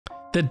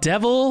The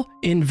Devil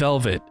in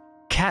Velvet,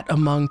 Cat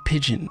Among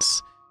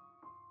Pigeons.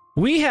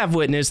 We have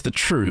witnessed the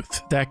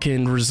truth that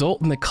can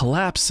result in the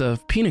collapse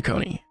of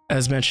Penacony,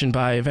 as mentioned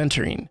by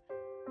Aventurine.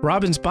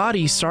 Robin's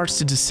body starts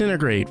to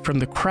disintegrate from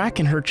the crack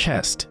in her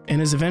chest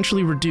and is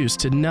eventually reduced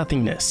to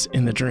nothingness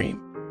in the dream.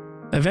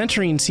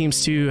 Aventurine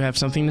seems to have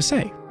something to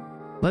say.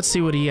 Let's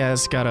see what he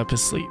has got up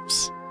his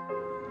sleeves.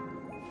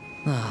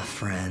 Ah,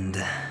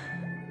 friend.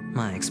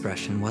 My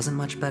expression wasn't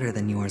much better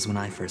than yours when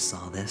I first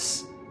saw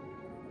this.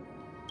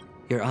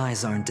 Your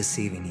eyes aren't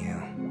deceiving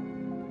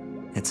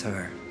you. It's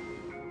her.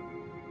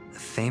 The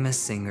famous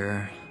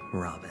singer,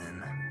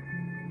 Robin.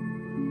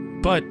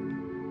 But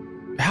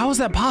how is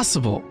that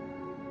possible?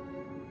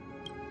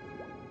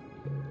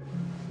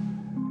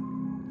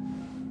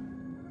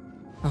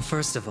 Well,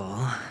 first of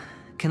all,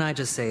 can I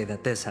just say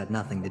that this had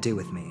nothing to do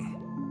with me?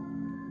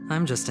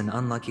 I'm just an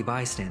unlucky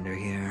bystander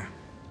here.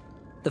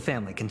 The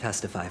family can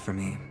testify for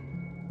me.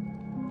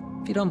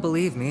 If you don't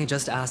believe me,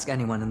 just ask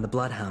anyone in the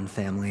Bloodhound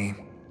family.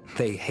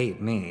 They hate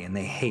me and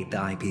they hate the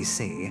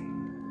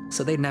IPC,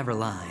 so they'd never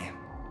lie.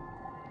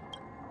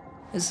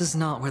 This is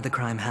not where the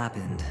crime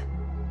happened.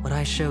 What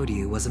I showed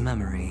you was a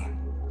memory.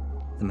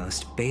 The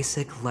most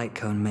basic light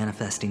cone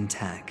manifesting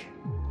tech.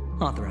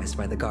 Authorized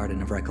by the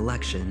Garden of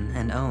Recollection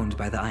and owned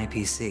by the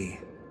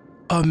IPC.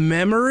 A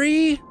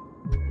memory?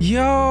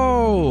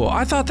 Yo,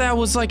 I thought that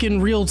was like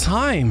in real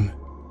time.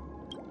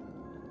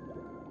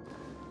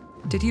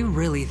 Did you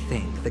really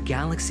think the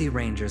Galaxy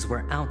Rangers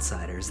were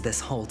outsiders this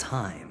whole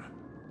time?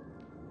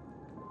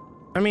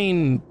 I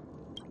mean...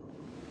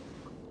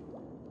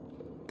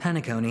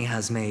 Penacony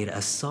has made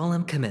a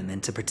solemn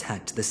commitment to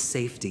protect the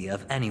safety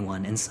of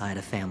anyone inside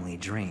a family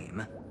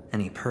dream.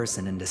 Any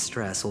person in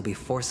distress will be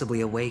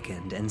forcibly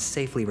awakened and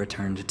safely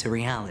returned to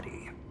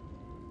reality.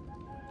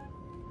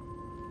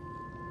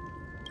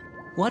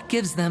 What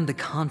gives them the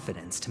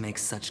confidence to make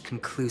such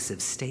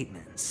conclusive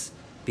statements?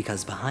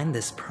 Because behind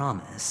this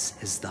promise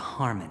is the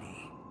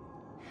harmony.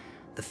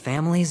 The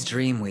family's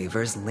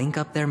Dreamweavers link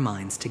up their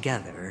minds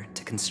together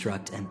to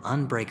construct an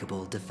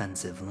unbreakable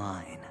defensive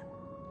line.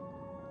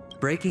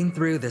 Breaking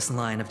through this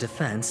line of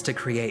defense to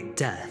create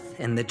death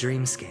in the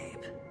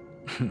Dreamscape.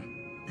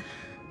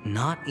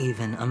 Not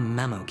even a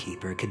memo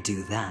keeper could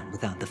do that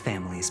without the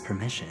family's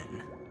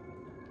permission.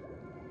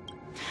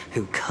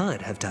 Who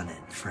could have done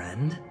it,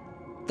 friend?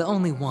 The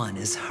only one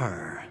is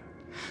her.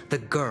 The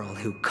girl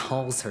who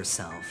calls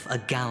herself a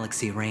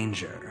Galaxy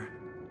Ranger.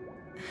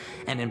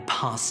 An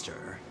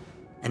imposter.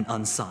 An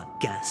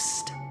unsought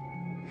guest.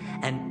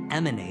 An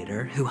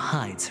Emanator who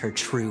hides her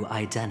true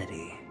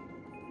identity.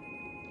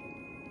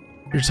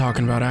 You're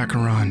talking about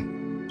Acheron.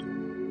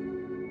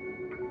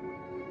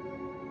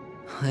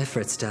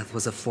 Ifrit's death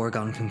was a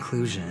foregone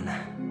conclusion.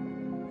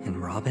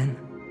 And Robin?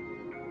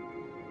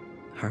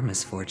 Her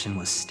misfortune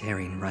was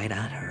staring right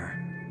at her.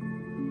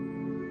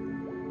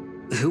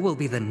 Who will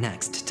be the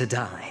next to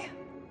die?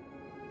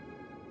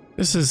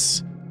 This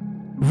is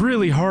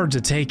really hard to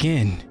take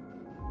in.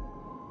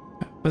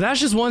 But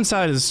that's just one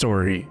side of the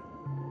story.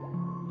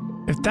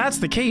 If that's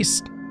the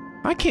case,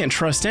 I can't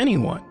trust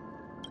anyone.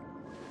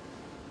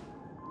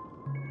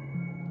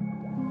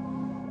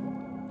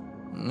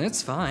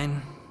 It's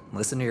fine.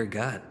 Listen to your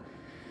gut.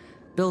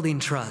 Building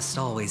trust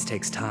always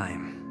takes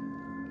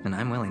time, and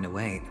I'm willing to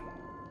wait.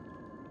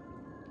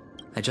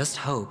 I just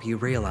hope you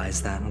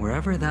realize that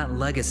wherever that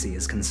legacy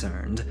is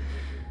concerned,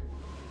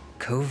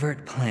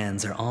 covert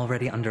plans are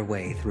already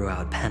underway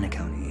throughout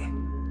Penacony.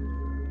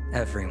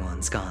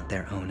 Everyone's got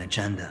their own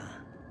agenda.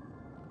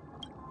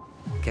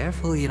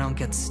 Careful you don't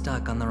get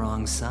stuck on the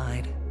wrong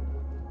side.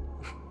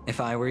 If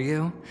I were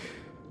you,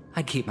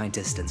 I'd keep my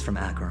distance from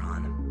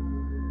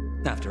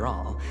Acheron. After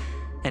all,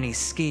 any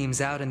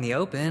schemes out in the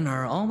open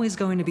are always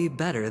going to be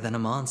better than a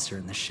monster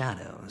in the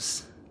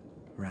shadows,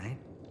 right?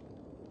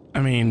 I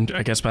mean,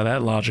 I guess by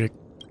that logic.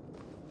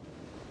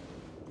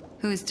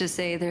 Who's to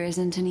say there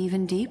isn't an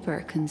even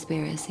deeper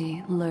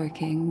conspiracy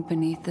lurking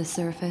beneath the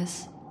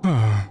surface?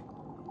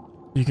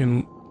 You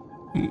can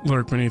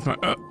lurk beneath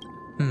my...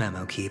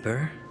 Memo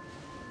Keeper,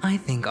 I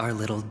think our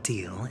little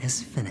deal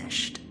is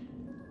finished.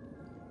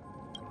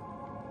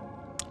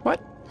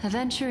 What?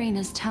 Aventurine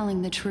is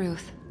telling the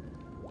truth.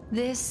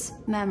 This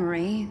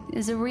memory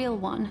is a real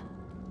one,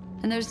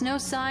 and there's no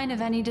sign of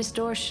any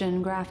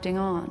distortion grafting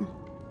on.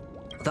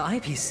 The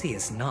IPC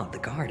is not the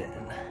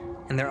Garden,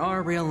 and there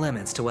are real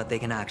limits to what they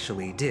can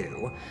actually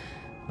do,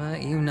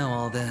 but you know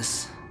all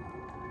this.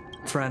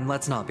 Friend,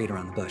 let's not beat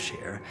around the bush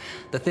here.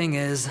 The thing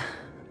is,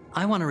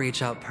 I want to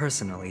reach out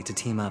personally to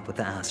team up with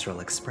the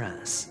Astral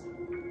Express.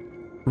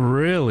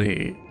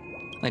 Really?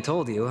 I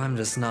told you I'm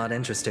just not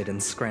interested in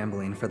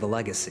scrambling for the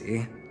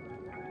legacy.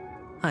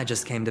 I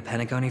just came to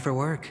Penacony for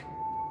work.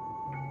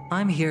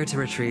 I'm here to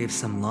retrieve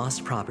some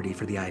lost property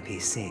for the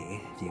IPC,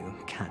 if you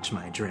catch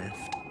my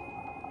drift.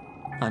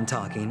 I'm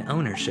talking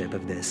ownership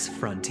of this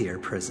frontier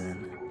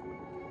prison.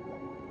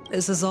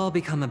 This has all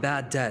become a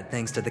bad debt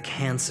thanks to the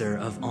cancer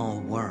of all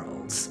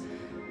worlds.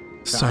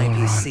 The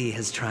IPC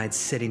has tried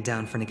sitting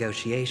down for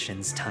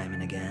negotiations time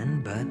and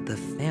again, but the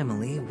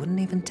family wouldn't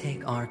even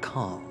take our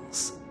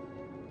calls.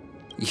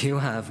 You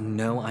have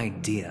no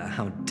idea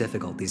how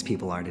difficult these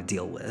people are to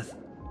deal with.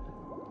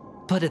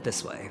 Put it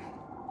this way.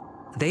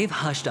 They've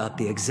hushed up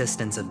the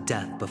existence of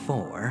death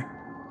before,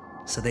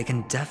 so they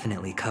can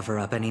definitely cover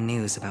up any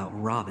news about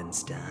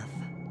Robin's death.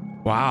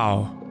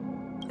 Wow.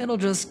 It'll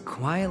just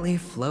quietly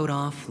float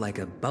off like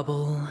a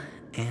bubble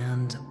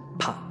and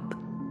pop.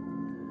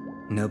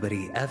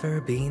 Nobody ever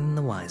being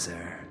the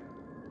wiser.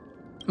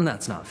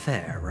 That's not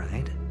fair,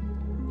 right?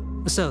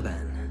 So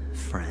then,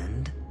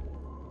 friend,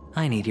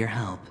 I need your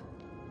help.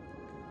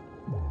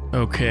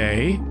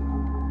 Okay.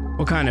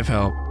 What kind of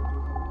help?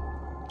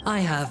 I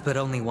have but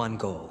only one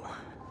goal.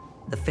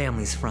 The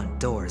family's front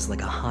door is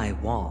like a high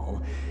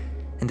wall,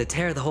 and to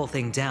tear the whole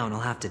thing down, I'll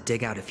have to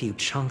dig out a few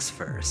chunks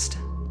first.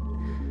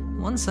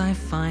 Once I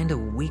find a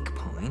weak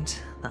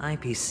point, the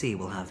IPC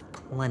will have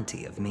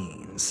plenty of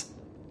means.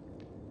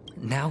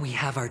 Now we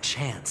have our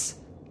chance.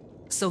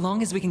 So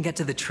long as we can get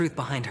to the truth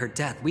behind her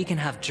death, we can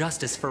have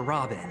justice for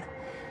Robin.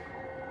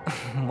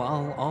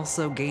 While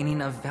also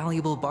gaining a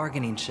valuable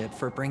bargaining chip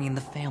for bringing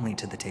the family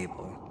to the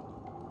table.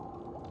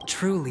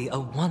 Truly a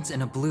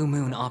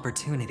once-in-a-blue-moon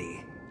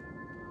opportunity.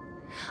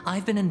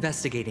 I've been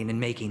investigating and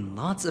making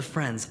lots of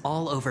friends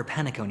all over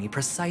Penacony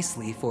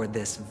precisely for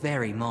this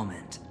very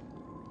moment.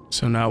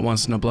 So not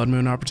once in a blood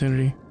moon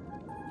opportunity?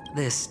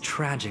 This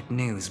tragic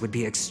news would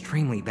be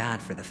extremely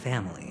bad for the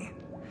family,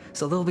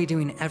 so they'll be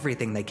doing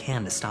everything they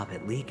can to stop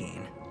it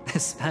leaking,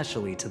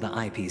 especially to the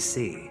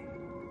IPC.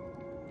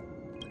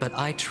 But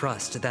I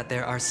trust that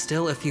there are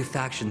still a few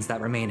factions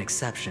that remain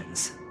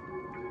exceptions,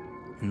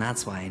 and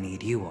that's why I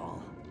need you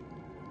all.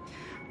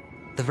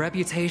 The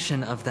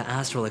reputation of the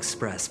Astral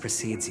Express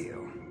precedes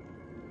you,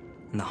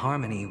 and the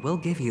Harmony will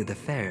give you the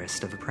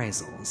fairest of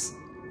appraisals.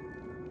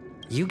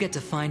 You get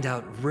to find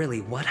out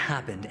really what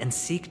happened and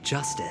seek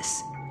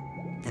justice,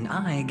 and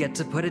I get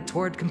to put it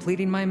toward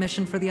completing my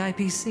mission for the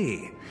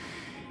IPC.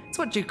 It's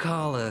what you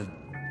call a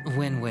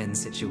win-win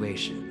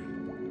situation.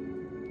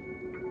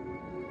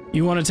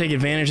 You want to take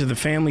advantage of the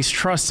family's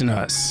trust in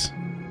us.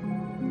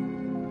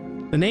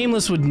 The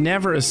Nameless would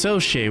never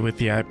associate with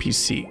the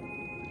IPC.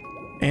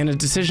 And a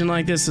decision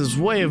like this is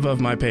way above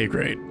my pay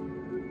grade.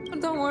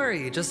 Don't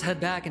worry, just head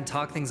back and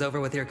talk things over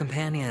with your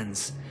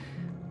companions.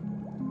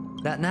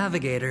 That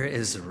navigator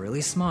is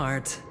really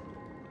smart.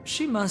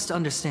 She must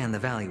understand the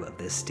value of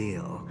this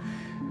deal.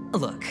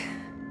 Look,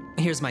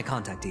 here's my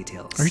contact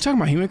details. Are you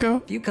talking about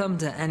Himiko? If you come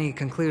to any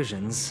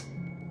conclusions,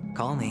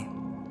 call me.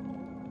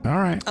 All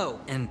right. Oh,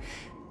 and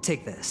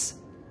take this.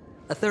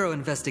 A thorough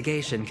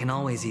investigation can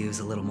always use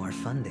a little more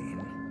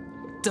funding.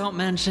 Don't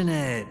mention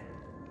it.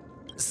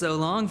 So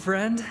long,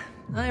 friend.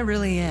 I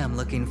really am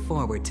looking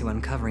forward to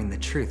uncovering the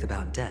truth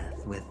about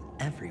death with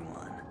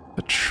everyone.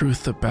 The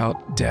truth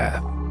about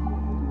death.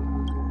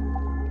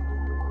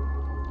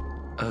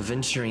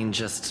 Aventurine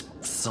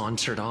just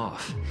sauntered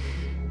off.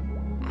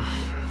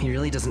 He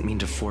really doesn't mean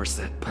to force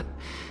it, but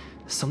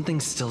something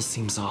still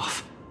seems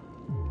off.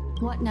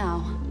 What now?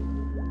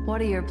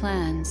 What are your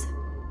plans?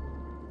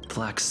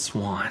 Black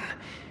Swan.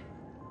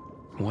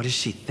 What is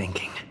she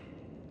thinking?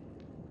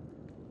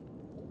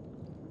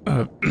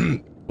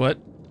 What?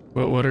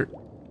 What are...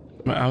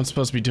 I'm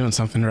supposed to be doing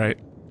something, right?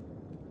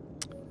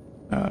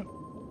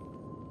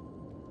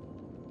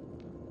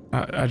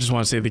 I just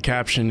want to say the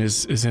caption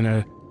is in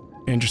a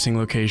interesting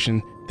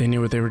location. They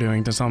knew what they were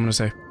doing. That's all I'm gonna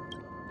say.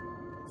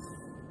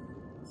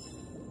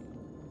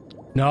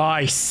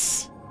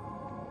 Nice!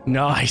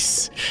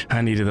 Nice!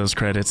 I needed those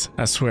credits,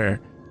 I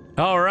swear.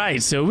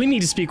 Alright, so we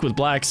need to speak with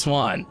Black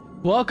Swan.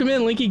 Welcome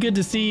in, Linky, good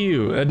to see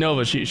you.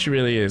 Nova, she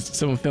really is.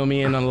 Someone fill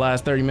me in on the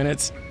last 30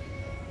 minutes.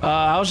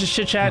 I was just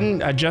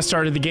chit-chatting. I just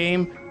started the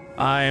game.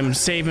 I'm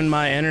saving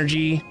my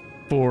energy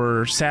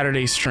for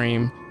Saturday's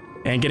stream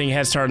and getting a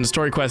head start on the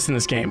story quest in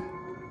this game.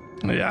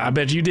 Yeah, I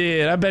bet you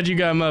did. I bet you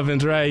got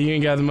muffins, right? You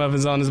ain't got the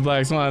muffins on this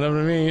Black Swan, know what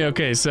I mean?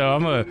 Okay, so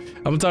I'm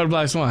gonna talk to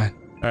Black Swan.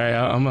 All right,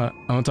 I'm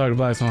gonna talk to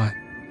Black Swan.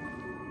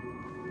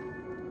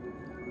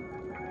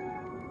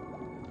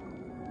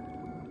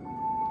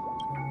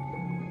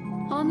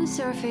 On the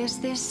surface,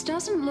 this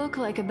doesn't look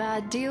like a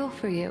bad deal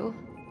for you.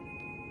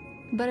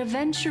 But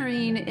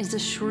Aventurine is a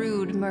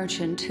shrewd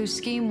merchant whose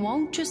scheme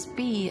won't just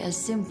be as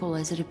simple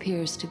as it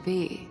appears to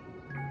be.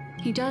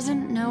 He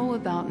doesn't know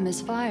about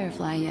Miss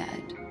Firefly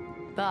yet,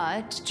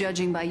 but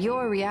judging by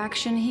your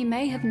reaction, he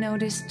may have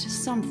noticed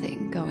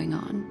something going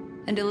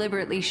on and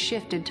deliberately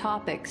shifted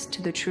topics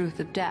to the truth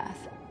of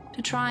death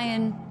to try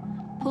and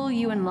pull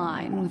you in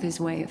line with his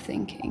way of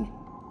thinking.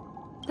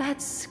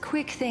 That's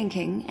quick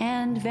thinking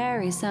and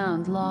very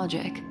sound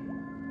logic.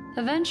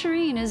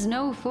 Aventurine is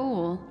no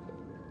fool.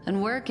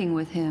 And working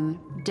with him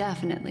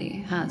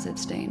definitely has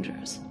its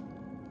dangers.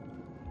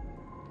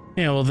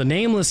 Yeah, well, the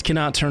Nameless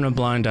cannot turn a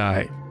blind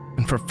eye.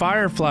 And for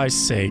Firefly's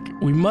sake,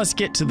 we must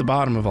get to the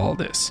bottom of all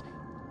this.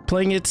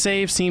 Playing it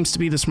safe seems to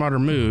be the smarter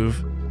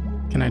move.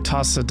 Can I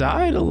toss a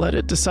die to let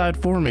it decide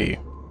for me?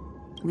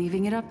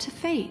 Leaving it up to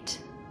fate.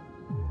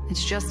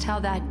 It's just how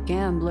that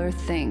gambler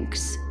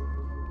thinks.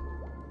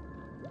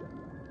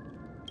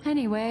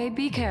 Anyway,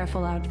 be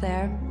careful out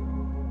there.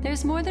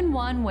 There's more than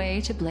one way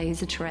to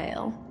blaze a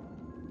trail.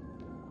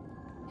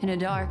 In a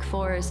dark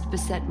forest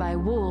beset by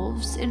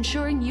wolves,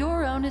 ensuring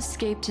your own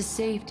escape to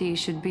safety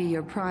should be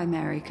your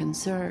primary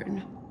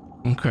concern.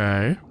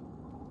 Okay.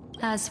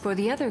 As for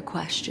the other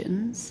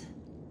questions...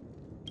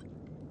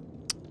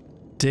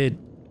 Did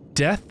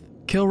death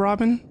kill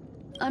Robin?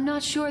 I'm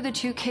not sure the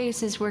two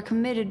cases were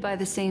committed by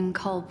the same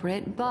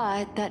culprit,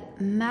 but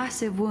that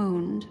massive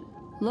wound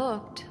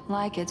looked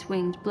like its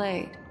winged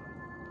blade.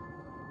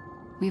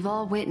 We've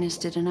all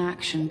witnessed it in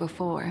action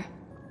before.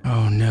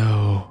 Oh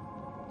no.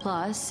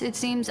 Plus, it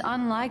seems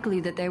unlikely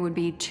that there would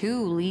be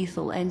two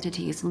lethal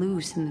entities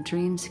loose in the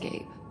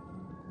Dreamscape.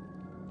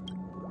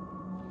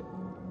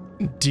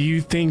 Do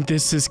you think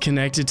this is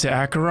connected to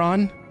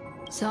Acheron?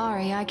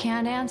 Sorry, I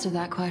can't answer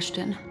that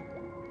question.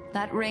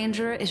 That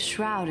ranger is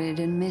shrouded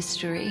in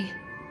mystery.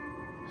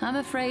 I'm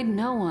afraid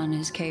no one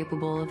is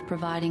capable of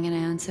providing an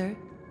answer.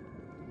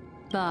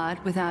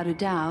 But without a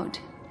doubt,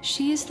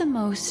 she is the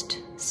most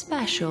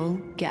special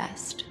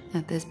guest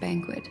at this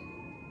banquet.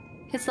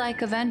 It's like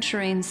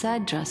Aventurine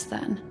said just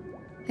then.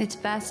 It's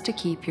best to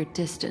keep your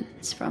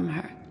distance from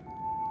her.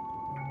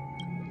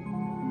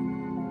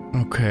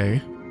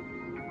 Okay.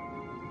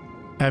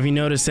 Have you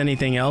noticed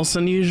anything else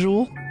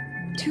unusual?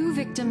 Two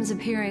victims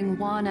appearing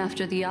one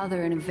after the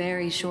other in a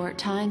very short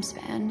time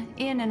span.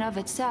 In and of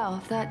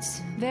itself,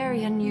 that's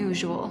very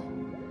unusual.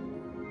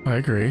 I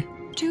agree.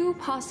 Two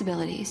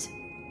possibilities.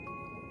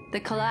 The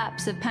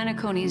collapse of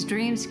Penacony's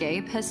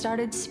Dreamscape has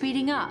started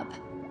speeding up,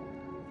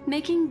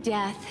 making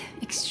death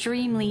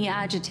extremely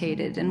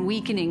agitated and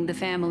weakening the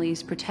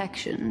family's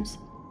protections.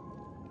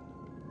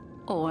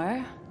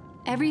 Or,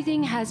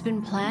 everything has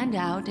been planned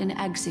out and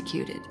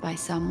executed by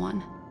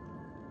someone.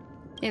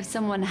 If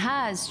someone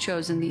has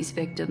chosen these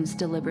victims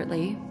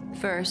deliberately,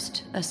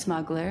 first a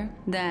smuggler,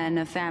 then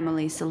a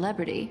family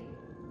celebrity,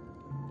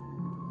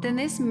 then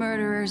this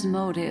murderer's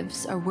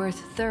motives are worth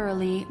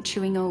thoroughly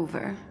chewing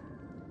over.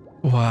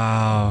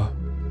 Wow.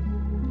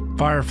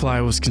 Firefly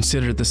was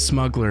considered the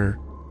smuggler,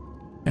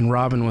 and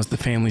Robin was the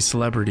family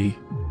celebrity.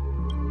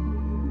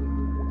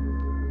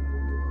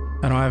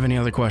 I don't have any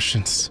other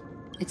questions.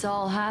 It's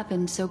all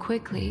happened so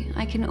quickly,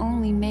 I can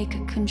only make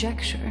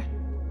conjecture.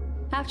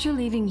 After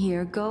leaving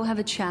here, go have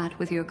a chat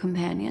with your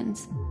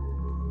companions.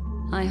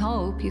 I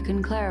hope you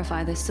can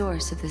clarify the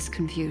source of this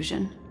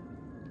confusion.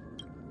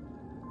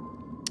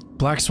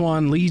 Black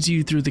Swan leads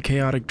you through the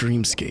chaotic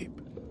dreamscape.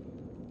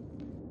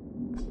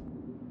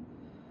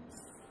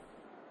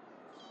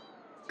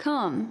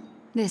 Come,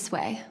 this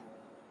way.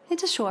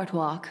 It's a short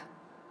walk.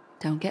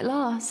 Don't get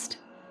lost.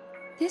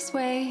 This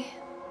way.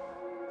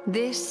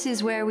 This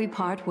is where we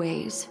part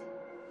ways.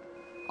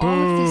 All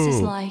of this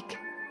is like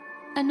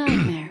a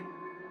nightmare.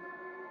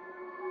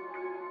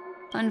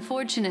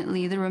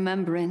 Unfortunately, the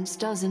remembrance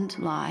doesn't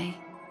lie.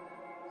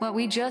 What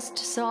we just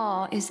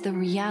saw is the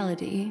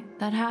reality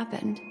that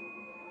happened,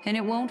 and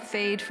it won't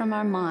fade from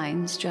our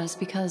minds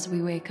just because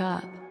we wake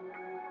up.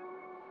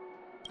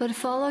 But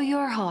follow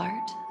your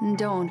heart and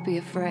don't be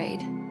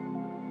afraid.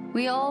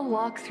 We all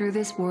walk through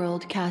this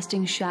world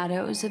casting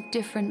shadows of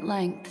different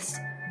lengths,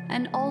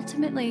 and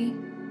ultimately,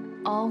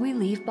 all we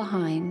leave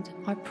behind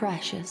are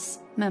precious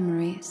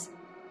memories.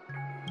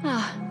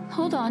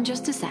 Hold on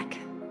just a sec.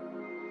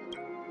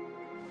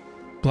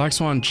 Black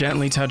Swan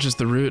gently touches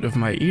the root of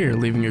my ear,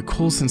 leaving a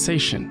cool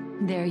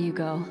sensation. There you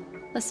go.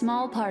 A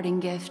small parting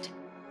gift.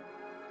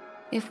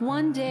 If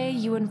one day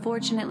you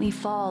unfortunately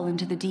fall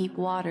into the deep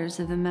waters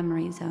of the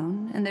memory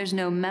zone, and there's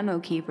no memo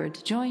keeper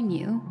to join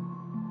you,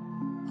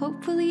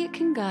 hopefully it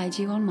can guide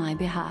you on my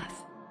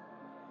behalf.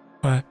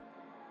 What?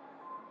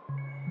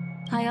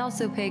 I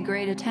also pay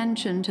great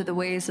attention to the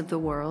ways of the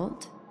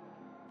world.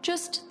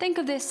 Just think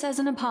of this as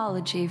an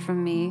apology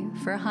from me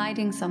for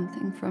hiding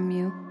something from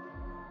you.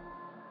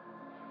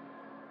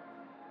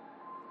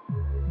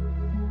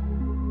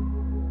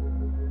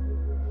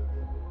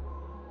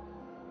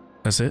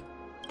 That's it?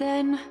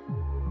 Then,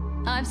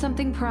 I've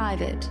something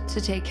private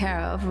to take care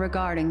of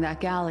regarding that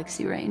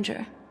Galaxy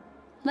Ranger.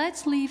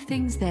 Let's leave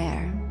things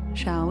there,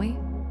 shall we?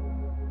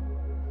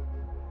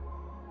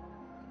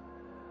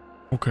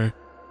 Okay.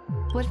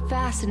 What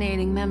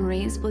fascinating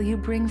memories will you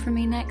bring for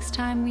me next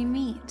time we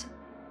meet?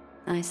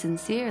 I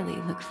sincerely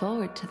look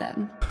forward to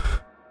them.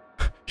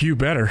 You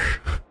better.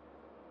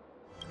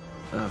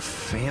 A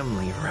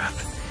family rep.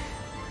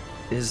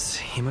 Is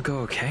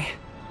Himiko okay?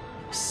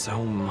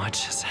 So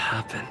much has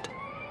happened.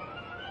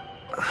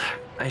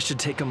 I should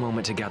take a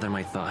moment to gather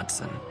my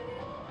thoughts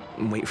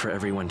and wait for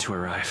everyone to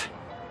arrive.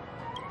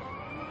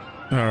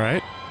 All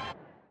right.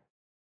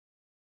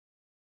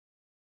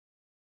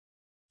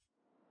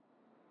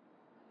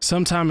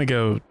 Some time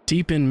ago,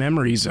 deep in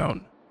memory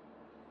zone.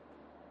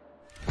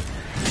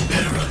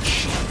 Better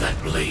unsheath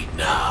that blade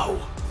now,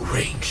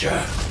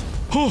 Ranger.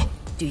 Oh!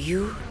 Do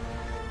you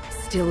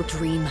still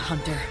dream,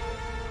 Hunter?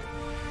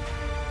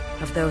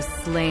 Of those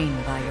slain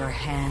by your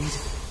hand?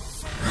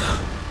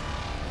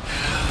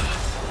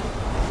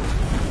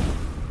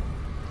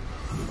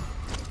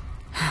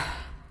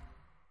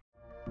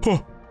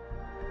 Oh!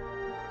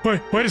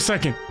 Wait a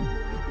second.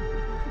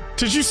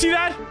 Did you see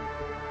that?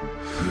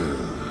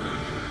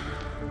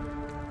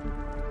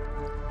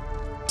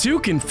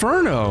 Duke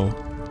Inferno!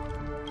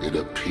 It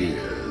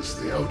appears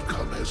the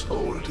outcome has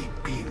already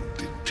been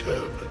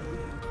determined.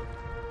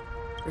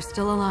 You're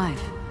still alive,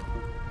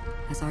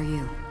 as are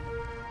you.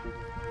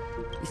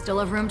 You still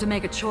have room to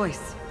make a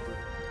choice.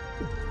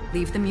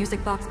 Leave the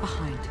music box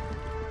behind,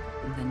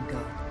 and then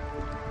go.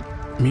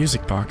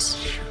 Music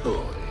box.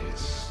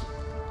 Choice.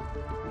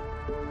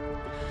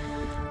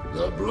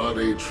 The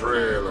bloody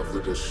trail of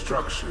the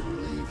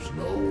destruction leaves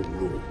no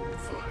room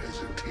for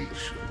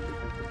hesitation.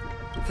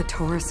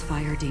 Vitora's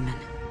fire demon.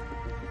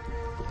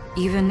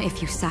 Even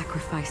if you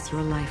sacrifice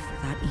your life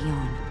for that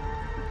Eon,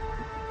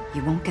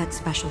 you won't get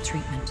special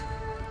treatment.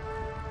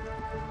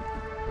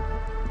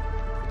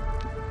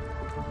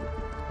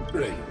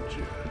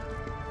 Ranger,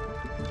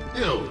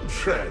 you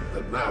tread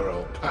the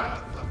narrow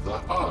path of the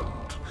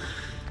hunt.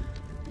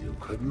 You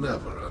could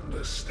never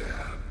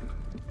understand.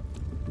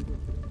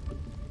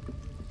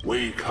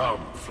 We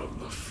come from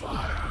the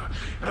fire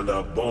and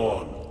are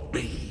born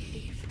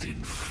bathed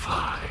in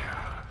fire.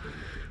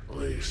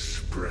 We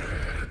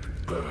spread,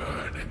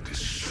 burn, and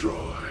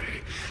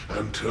destroy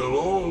until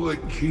all the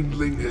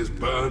kindling has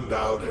burned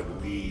out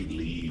and we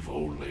leave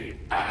only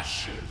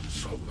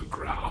ashes on the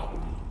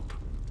ground.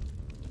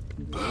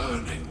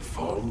 Burning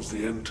forms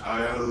the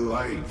entire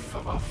life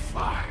of a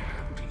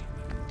fire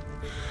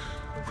demon,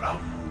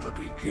 from the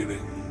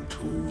beginning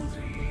to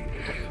the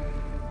end.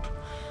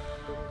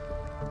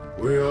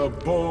 We are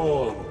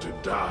born to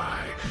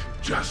die,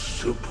 just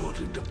to put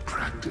into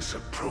practice a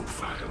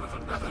profile of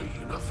another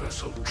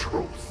universal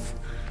truth.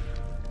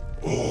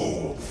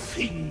 All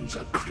things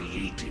are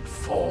created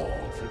for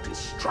the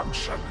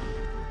destruction.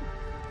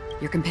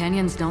 Your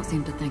companions don't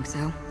seem to think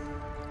so.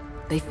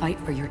 They fight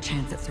for your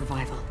chance at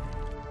survival.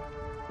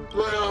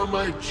 They are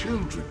my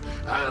children,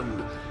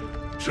 and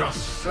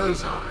just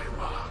as I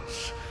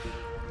was,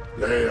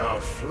 they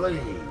are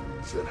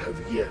flames that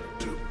have yet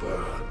to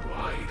burn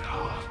white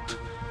hot.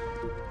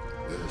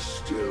 They're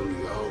still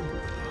young,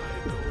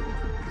 I don't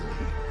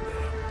blame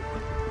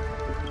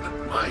them.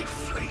 And my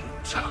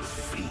flames are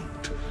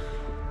faint,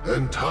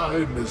 and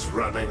time is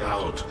running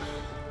out.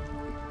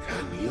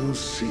 Can you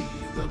see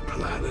the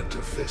planet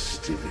of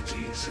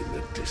festivities in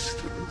the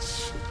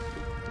distance?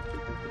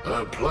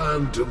 I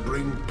plan to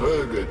bring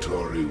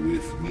Purgatory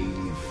with me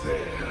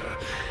there,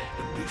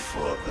 and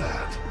before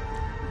that,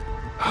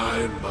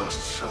 I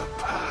must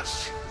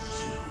surpass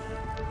you.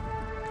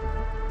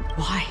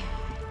 Why?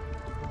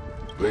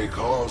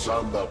 Because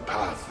on the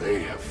path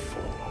they have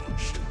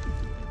forged,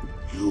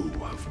 you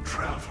have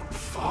traveled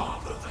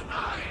farther than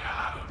I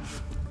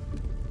have.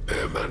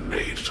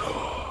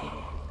 Emanator.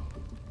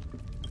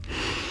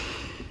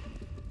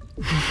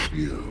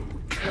 You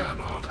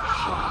cannot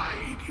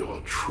hide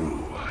your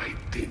true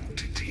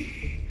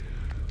identity.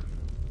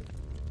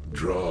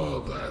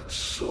 Draw that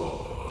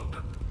sword,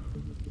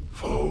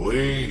 for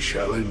we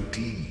shall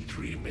indeed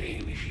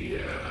remain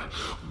here,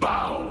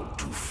 bound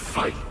to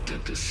fight a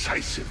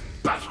decisive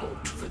battle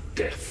to the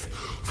death,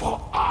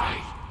 for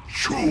I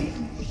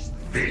choose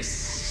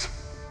this.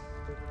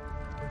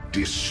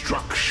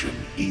 Destruction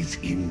is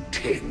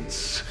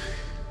intense,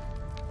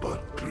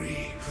 but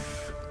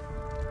brief.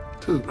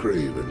 To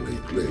cravenly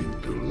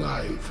cling to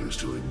life is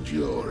to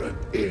endure an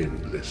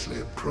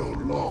endlessly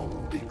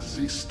prolonged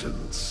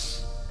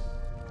existence.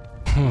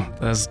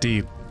 That's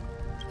deep.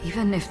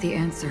 Even if the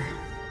answer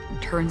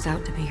turns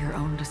out to be your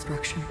own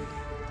destruction.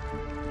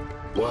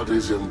 What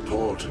is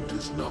important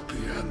is not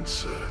the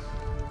answer,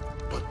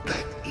 but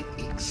that it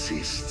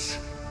exists,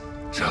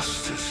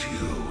 just as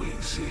you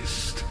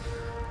exist.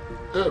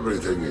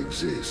 Everything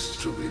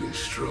exists to be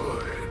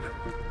destroyed.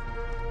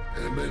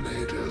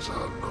 Emanators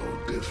are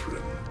no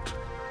different.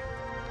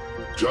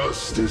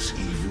 Just as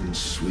even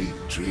sweet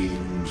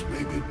dreams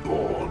may be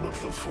born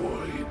of the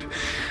void,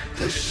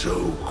 the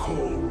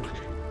so-called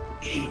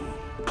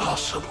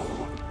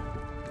impossible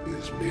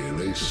is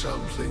merely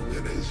something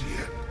that has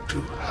yet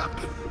to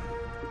happen.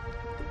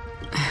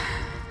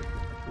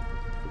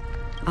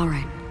 All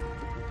right.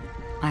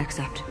 I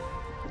accept.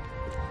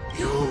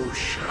 You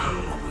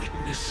shall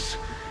witness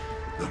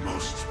the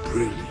most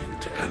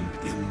brilliant and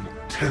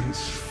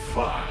intense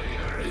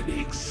fire in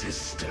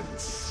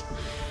existence.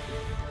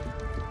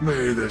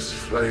 May this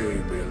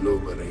flame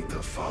illuminate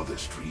the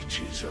farthest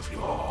reaches of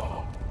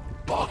your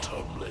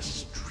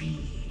bottomless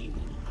dream.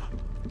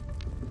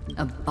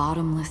 A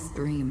bottomless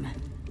dream.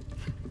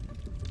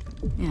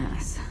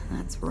 Yes,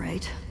 that's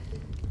right.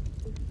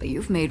 But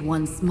you've made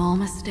one small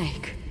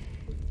mistake.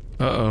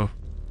 Uh-oh.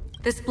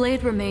 This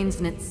blade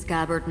remains in its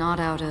scabbard not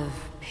out of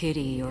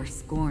pity or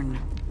scorn.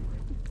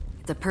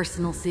 It's a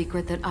personal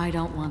secret that I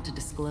don't want to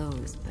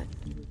disclose, but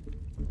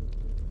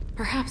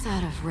perhaps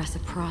out of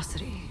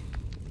reciprocity.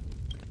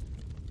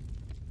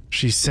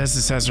 She says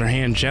this as her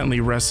hand gently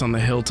rests on the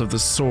hilt of the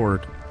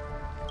sword.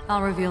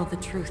 I'll reveal the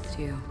truth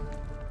to you.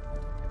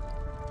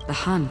 The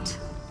hunt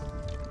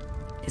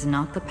is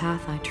not the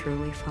path I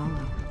truly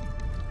follow.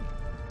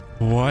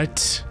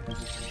 What?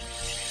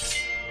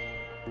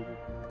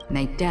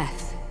 May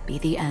death be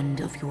the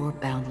end of your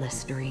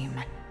boundless dream,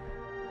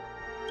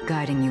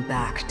 guiding you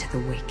back to the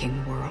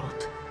waking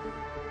world.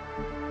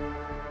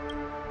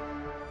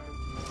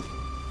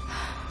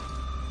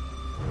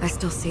 I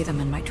still see them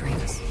in my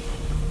dreams.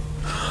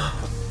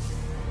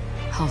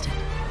 Hold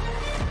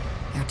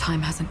it. Your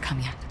time hasn't come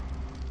yet.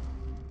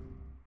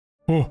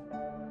 Oh.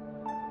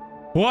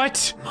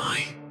 What?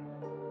 My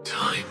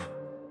time?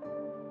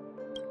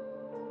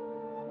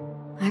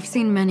 I've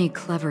seen many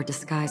clever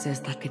disguises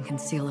that can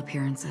conceal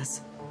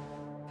appearances,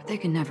 but they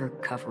can never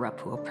cover up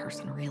who a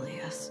person really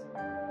is.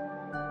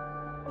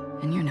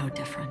 And you're no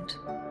different.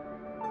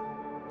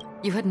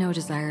 You had no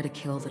desire to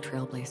kill the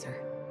Trailblazer.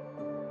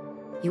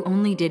 You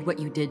only did what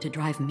you did to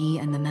drive me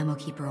and the Memo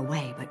Keeper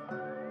away, but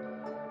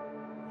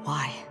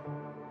why?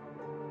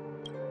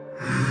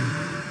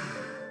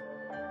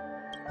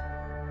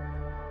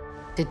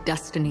 Did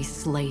Destiny's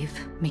slave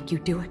make you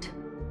do it?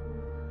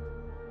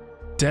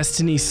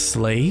 Destiny's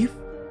slave?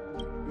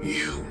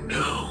 You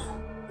know,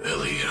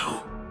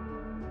 Elio.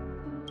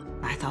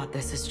 I thought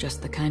this is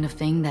just the kind of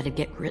thing that'd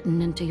get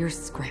written into your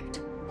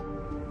script.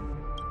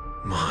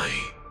 My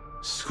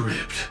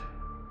script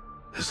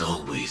has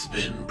always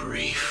been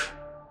brief.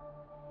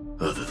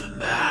 Other than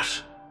that,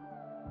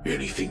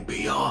 anything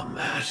beyond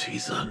that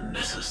is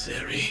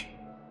unnecessary.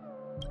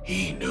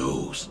 He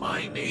knows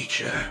my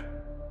nature.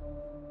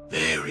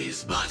 There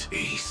is but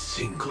a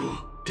single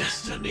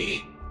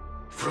destiny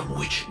from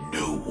which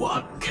no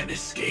one can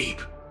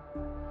escape.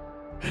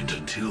 And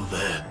until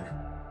then,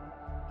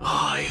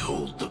 I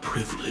hold the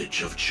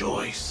privilege of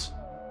choice.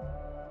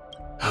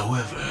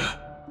 However,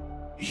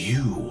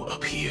 you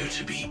appear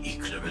to be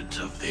ignorant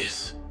of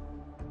this,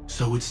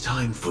 so it's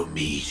time for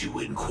me to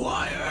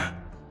inquire.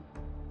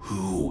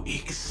 Who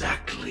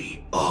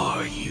exactly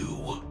are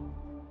you?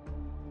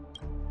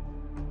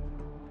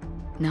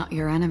 Not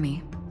your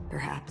enemy,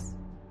 perhaps.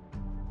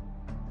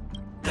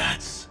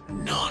 That's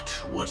not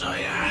what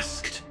I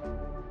asked.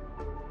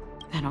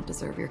 I don't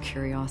deserve your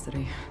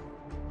curiosity.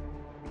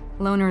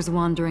 Loners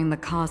wandering the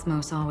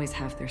cosmos always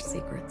have their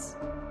secrets.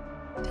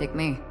 Take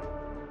me.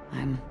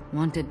 I'm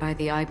wanted by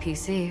the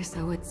IPC,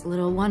 so it's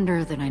little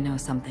wonder that I know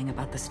something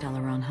about the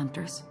Stellaron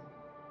Hunters.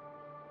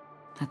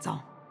 That's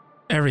all.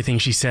 Everything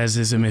she says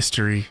is a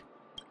mystery.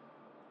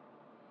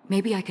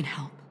 Maybe I can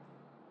help.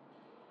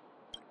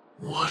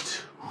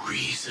 What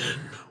reason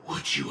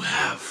would you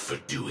have for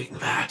doing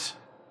that?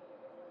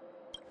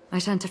 I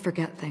tend to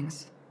forget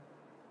things.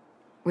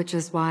 Which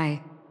is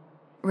why,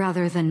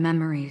 rather than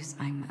memories,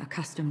 I'm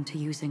accustomed to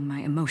using my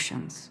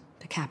emotions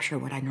to capture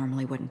what I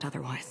normally wouldn't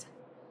otherwise.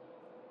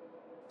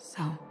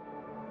 So,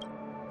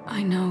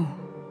 I know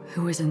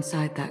who is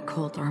inside that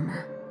cold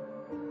armor.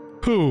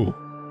 Who?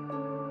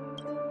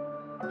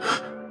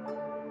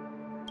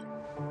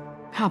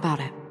 How about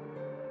it?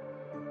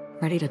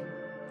 Ready to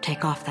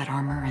take off that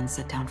armor and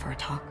sit down for a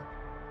talk?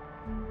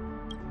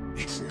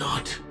 It's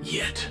not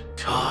yet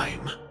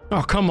time.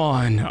 Oh, come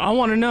on. I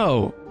want to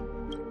know.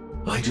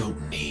 I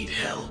don't need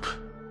help,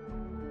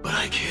 but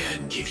I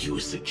can give you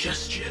a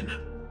suggestion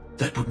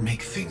that would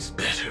make things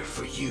better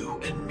for you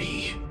and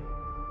me.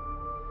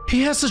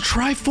 He has a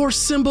Triforce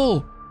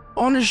symbol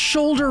on his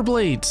shoulder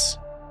blades.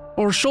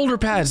 Or shoulder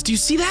pads. Do you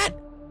see that?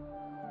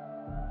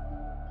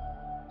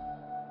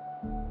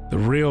 The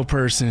real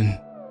person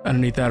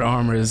underneath that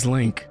armor is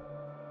Link.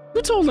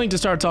 Who told Link to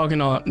start talking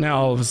now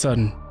all of a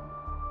sudden?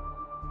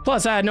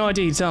 Plus, I had no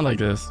idea he'd sound like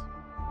this.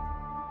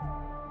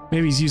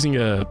 Maybe he's using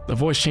a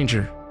voice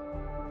changer.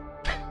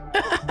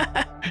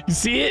 You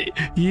see it?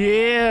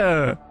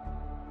 Yeah.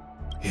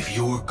 If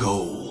your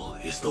goal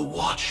is the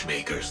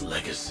Watchmaker's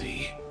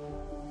legacy,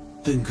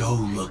 then go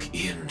look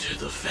into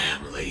the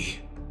family.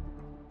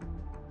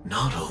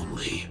 Not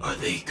only are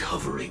they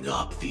covering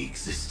up the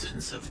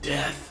existence of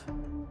death,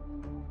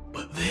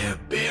 but they're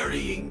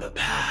burying the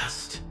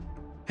past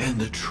and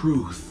the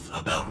truth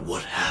about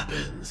what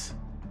happens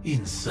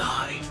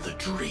inside the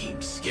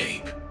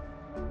Dreamscape.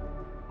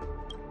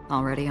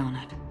 Already on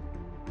it.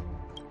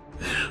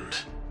 And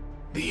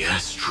the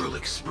Astral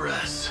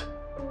Express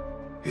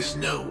is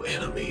no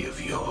enemy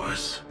of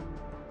yours.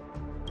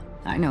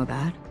 I know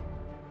that.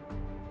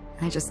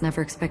 I just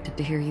never expected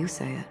to hear you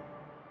say it.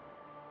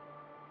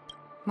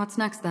 What's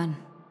next then?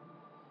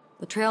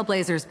 The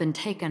Trailblazer's been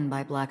taken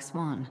by Black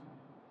Swan.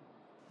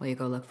 Will you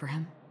go look for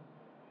him?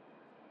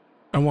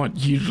 I want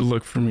you to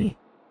look for me.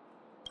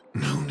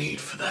 No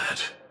need for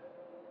that.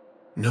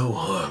 No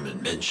harm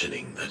in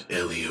mentioning that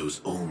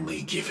Elio's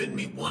only given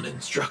me one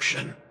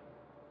instruction.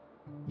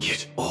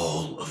 Get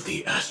all of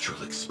the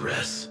Astral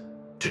Express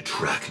to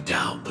track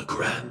down the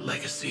Grand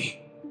Legacy.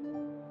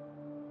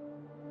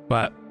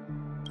 What?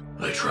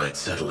 I tried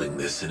settling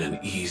this in an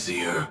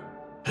easier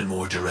and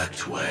more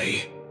direct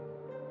way.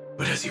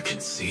 But as you can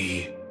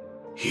see,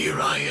 here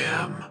I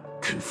am,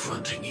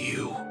 confronting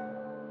you.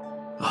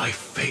 I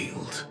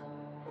failed.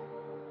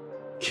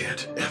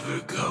 Can't ever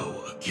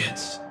go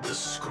against the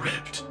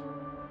script.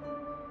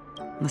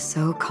 The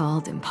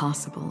so-called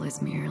impossible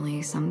is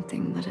merely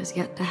something that has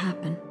yet to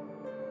happen.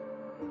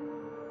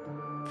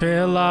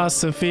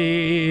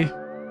 Philosophy.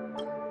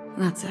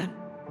 That's it.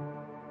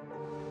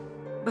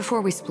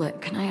 Before we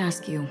split, can I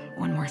ask you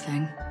one more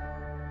thing?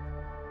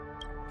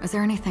 Is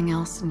there anything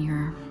else in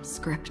your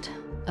script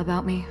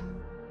about me?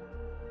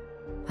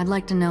 I'd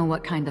like to know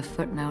what kind of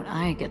footnote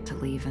I get to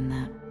leave in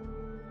that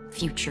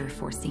future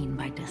foreseen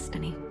by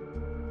destiny.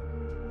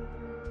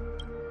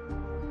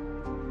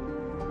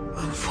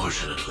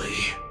 Unfortunately,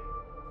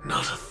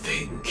 not a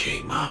thing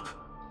came up.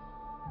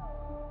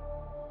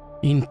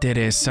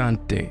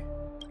 Interesante.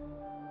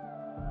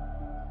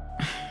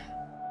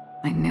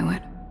 I knew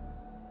it.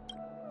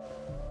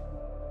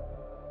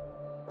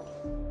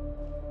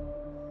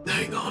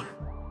 Hang on.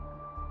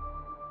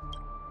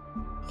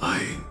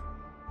 I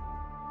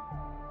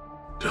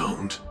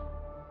don't.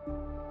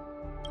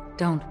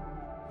 Don't.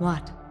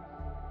 What?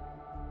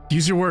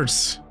 Use your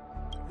words.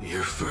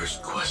 Your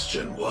first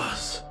question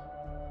was,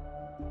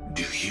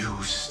 do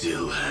you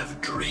still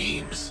have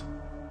dreams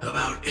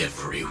about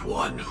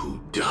everyone who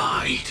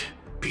died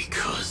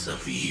because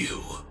of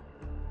you?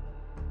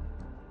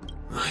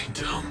 I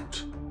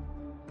don't.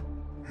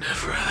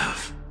 Never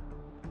have.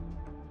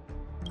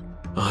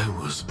 I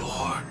was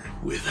born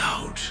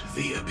without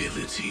the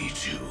ability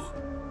to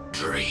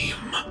dream.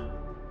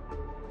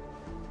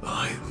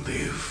 I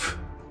live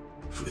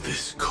for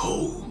this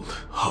cold,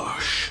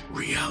 harsh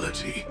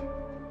reality,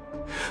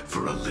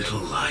 for a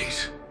little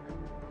light,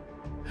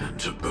 and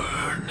to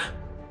burn,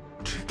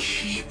 to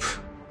keep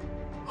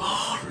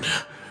on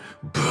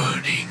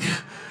burning,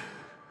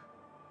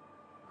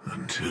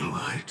 until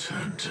I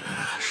turn to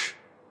ash.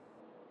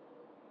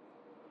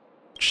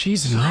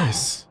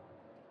 Jesus.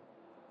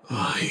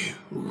 I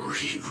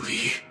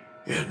really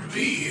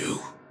envy you.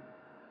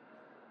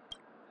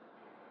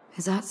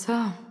 Is that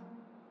so?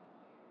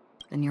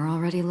 Then you're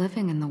already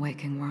living in the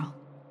waking world.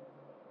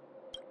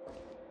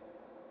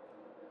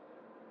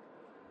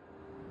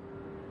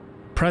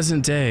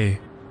 Present day.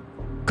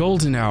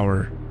 Golden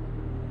hour.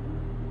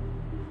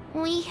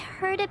 We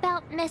heard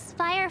about Miss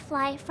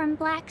Firefly from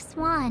Black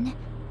Swan,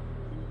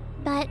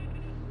 but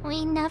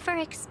we never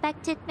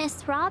expected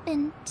Miss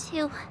Robin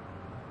to...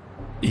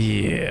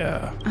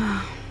 Yeah.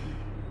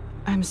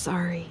 I'm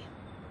sorry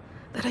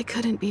that I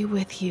couldn't be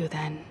with you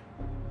then.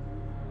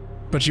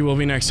 But you will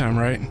be next time,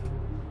 right?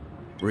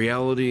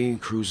 Reality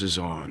cruises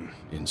on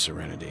in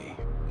serenity,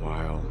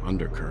 while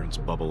undercurrents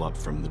bubble up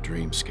from the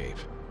dreamscape.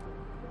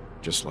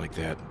 Just like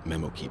that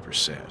memo keeper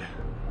said.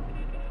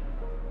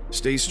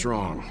 Stay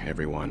strong,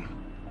 everyone.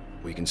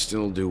 We can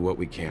still do what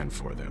we can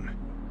for them.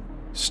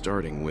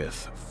 Starting with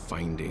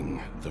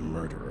finding the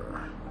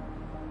murderer.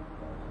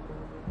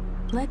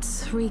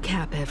 Let's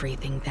recap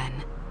everything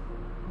then.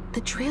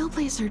 The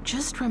Trailblazer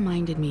just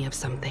reminded me of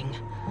something.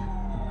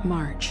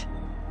 Marge,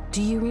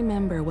 do you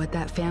remember what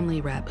that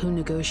family rep who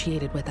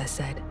negotiated with us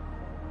said?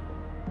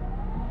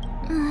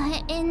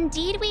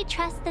 Indeed, we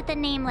trust that the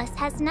Nameless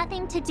has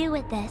nothing to do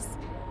with this,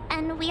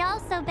 and we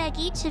also beg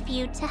each of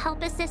you to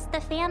help assist the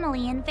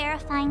family in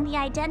verifying the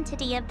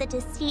identity of the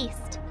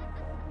deceased.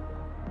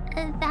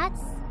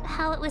 That's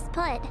how it was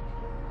put,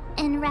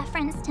 in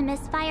reference to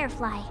Miss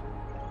Firefly.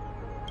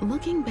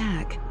 Looking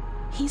back,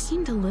 he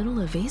seemed a little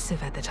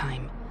evasive at the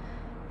time.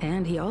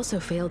 And he also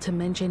failed to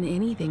mention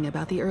anything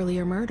about the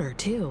earlier murder,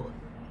 too.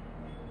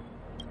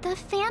 The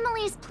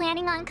family's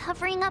planning on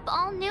covering up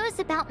all news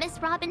about Miss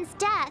Robin's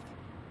death.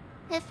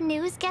 If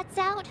news gets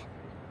out,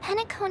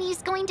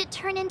 Penacony's going to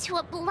turn into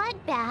a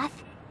bloodbath.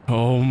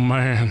 Oh,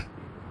 man.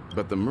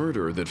 But the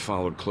murder that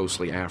followed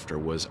closely after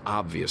was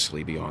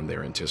obviously beyond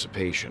their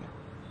anticipation.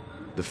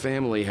 The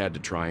family had to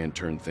try and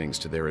turn things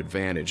to their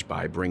advantage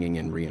by bringing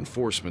in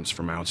reinforcements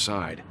from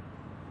outside.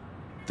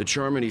 The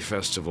Charmony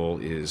Festival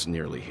is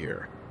nearly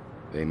here.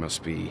 They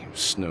must be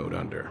snowed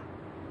under.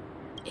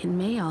 It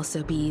may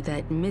also be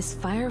that Miss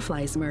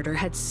Firefly's murder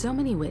had so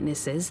many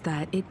witnesses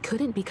that it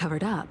couldn't be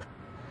covered up.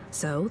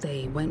 So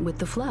they went with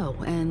the flow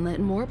and let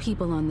more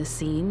people on the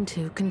scene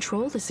to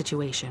control the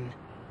situation.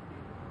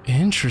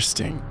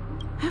 Interesting.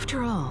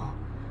 After all,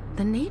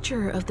 the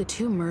nature of the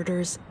two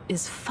murders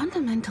is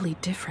fundamentally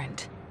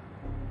different.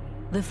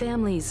 The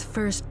family's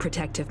first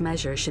protective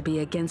measure should be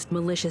against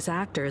malicious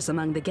actors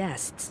among the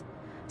guests,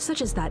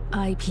 such as that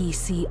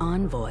IPC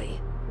envoy.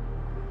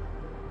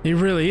 He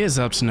really is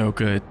up to no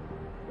good.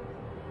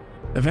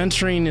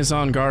 Aventurine is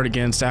on guard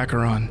against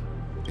Acheron.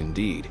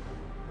 Indeed.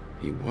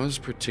 He was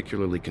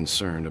particularly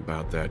concerned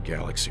about that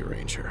Galaxy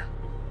Ranger.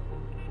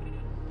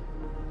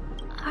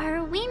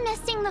 Are we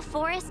missing the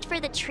forest for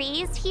the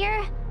trees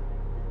here?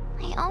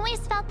 I always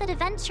felt that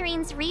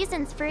Aventurine's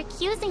reasons for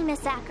accusing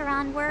Miss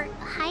Acheron were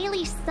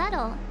highly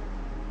subtle.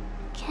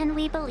 Can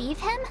we believe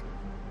him?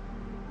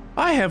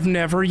 I have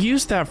never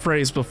used that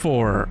phrase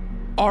before.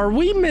 Are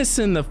we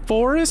missing the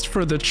forest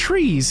for the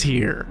trees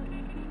here?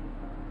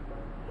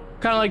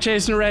 Kind of like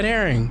chasing a red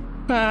herring.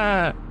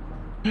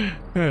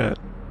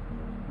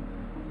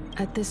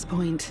 At this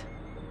point,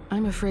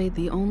 I'm afraid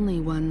the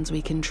only ones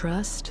we can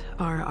trust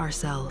are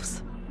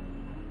ourselves.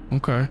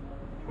 Okay.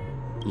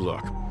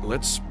 Look,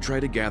 let's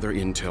try to gather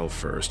intel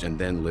first and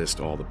then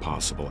list all the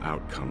possible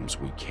outcomes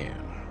we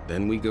can.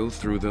 Then we go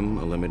through them,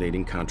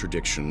 eliminating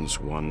contradictions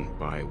one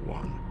by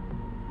one.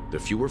 The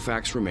fewer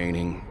facts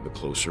remaining, the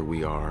closer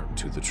we are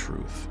to the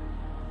truth.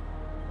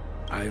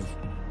 I've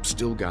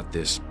still got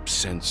this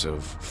sense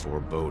of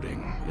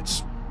foreboding.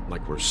 It's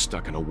like we're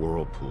stuck in a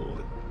whirlpool,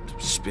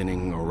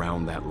 spinning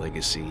around that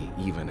legacy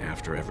even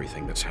after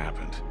everything that's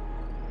happened.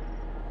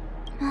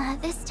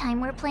 This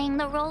time we're playing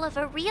the role of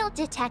a real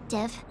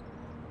detective.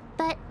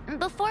 But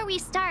before we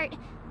start,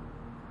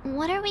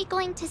 what are we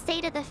going to say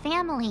to the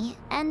family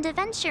and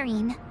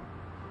Aventurine?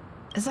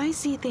 As I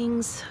see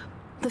things,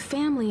 the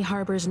family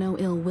harbors no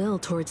ill will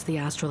towards the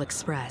Astral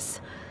Express.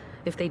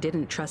 If they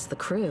didn't trust the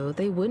crew,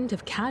 they wouldn't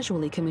have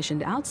casually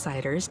commissioned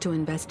outsiders to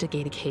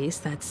investigate a case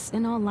that's,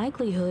 in all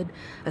likelihood,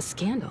 a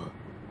scandal.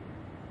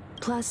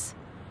 Plus,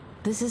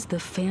 this is the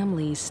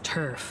family's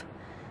turf.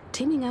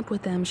 Teaming up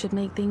with them should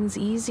make things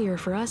easier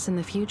for us in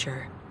the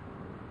future.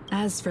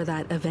 As for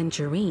that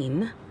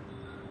Aventurine,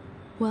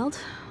 well,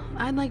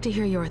 I'd like to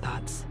hear your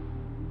thoughts.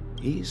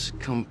 He's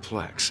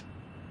complex.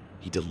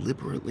 He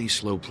deliberately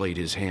slow-played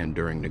his hand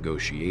during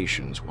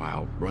negotiations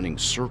while running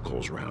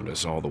circles around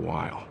us all the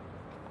while.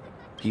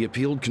 He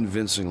appealed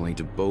convincingly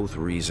to both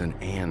reason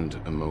and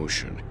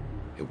emotion.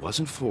 It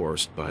wasn't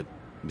forced, but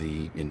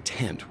the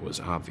intent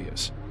was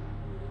obvious.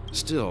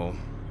 Still,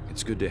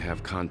 it's good to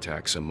have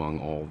contacts among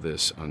all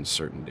this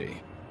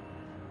uncertainty.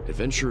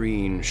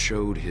 Aventurine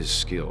showed his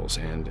skills,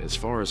 and as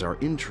far as our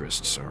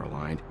interests are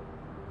aligned,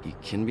 he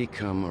can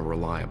become a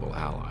reliable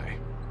ally.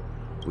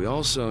 We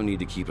also need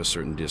to keep a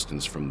certain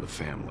distance from the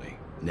family.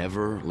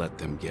 Never let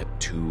them get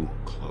too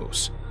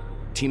close.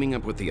 Teaming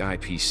up with the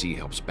IPC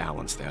helps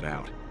balance that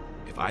out.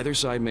 If either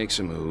side makes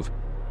a move,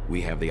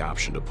 we have the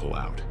option to pull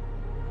out.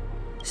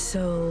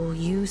 So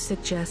you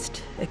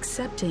suggest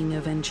accepting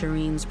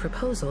Aventurine's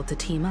proposal to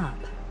team up?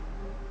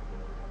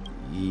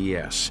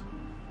 Yes.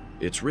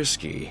 It's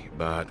risky,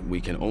 but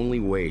we can only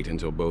wait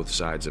until both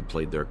sides have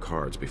played their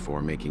cards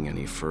before making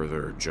any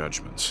further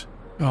judgments.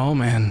 Oh,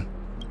 man.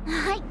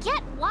 I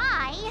get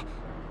why,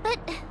 but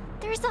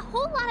there's a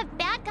whole lot of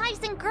bad guys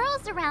and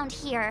girls around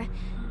here,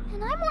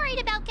 and I'm worried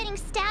about getting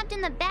stabbed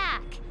in the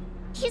back.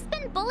 He's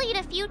been bullied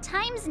a few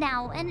times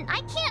now, and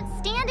I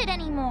can't stand it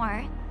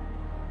anymore.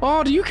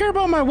 Oh, do you care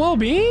about my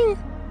well-being?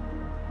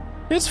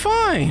 It's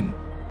fine.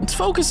 Let's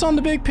focus on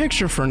the big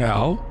picture for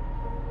now.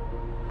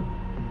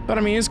 But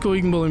I mean, it's cool,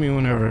 you can bully me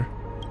whenever.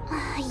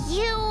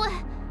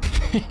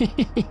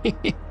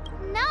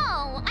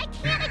 No, I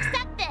can't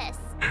accept this.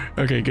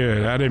 Okay,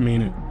 good. I didn't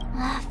mean it.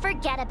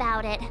 Forget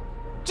about it.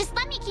 Just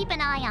let me keep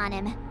an eye on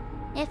him.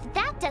 If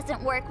that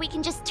doesn't work, we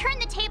can just turn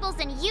the tables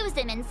and use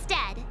him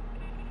instead.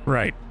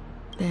 Right.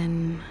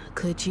 Then,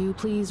 could you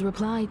please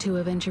reply to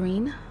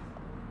Aventurine?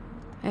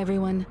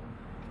 Everyone,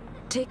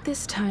 take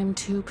this time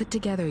to put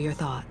together your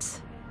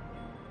thoughts.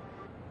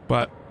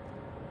 What?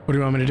 What do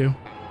you want me to do?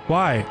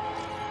 Why?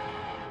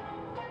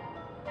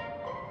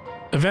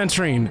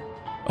 Aventurine,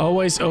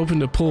 always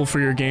open to pull for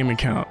your game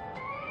account.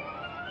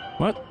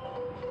 What?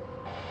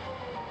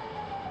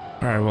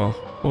 Alright, well,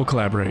 we'll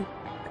collaborate.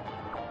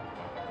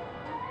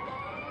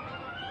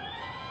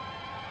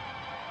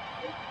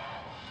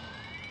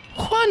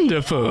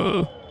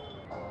 Wonderful!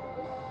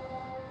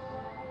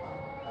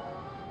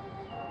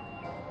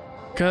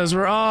 Cause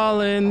we're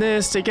all in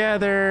this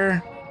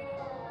together.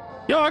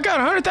 Yo, I got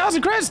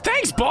 100,000 credits.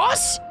 Thanks,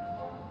 boss!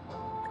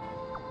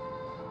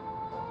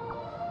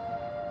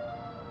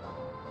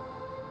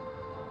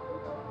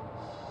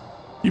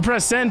 You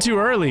pressed send too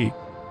early.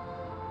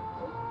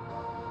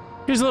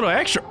 Here's a little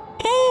extra.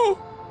 Oh!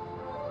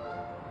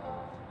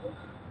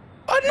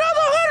 Another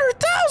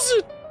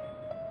 100,000!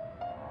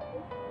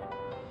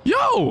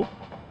 Yo!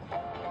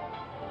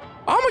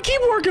 I'm gonna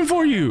keep working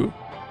for you.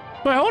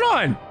 Wait, hold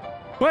on.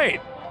 Wait.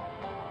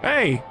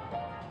 Hey.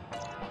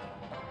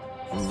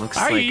 Looks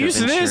Are like you used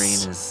to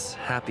this? Aventurine is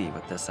happy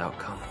with this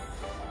outcome.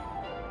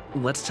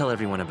 Let's tell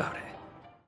everyone about it.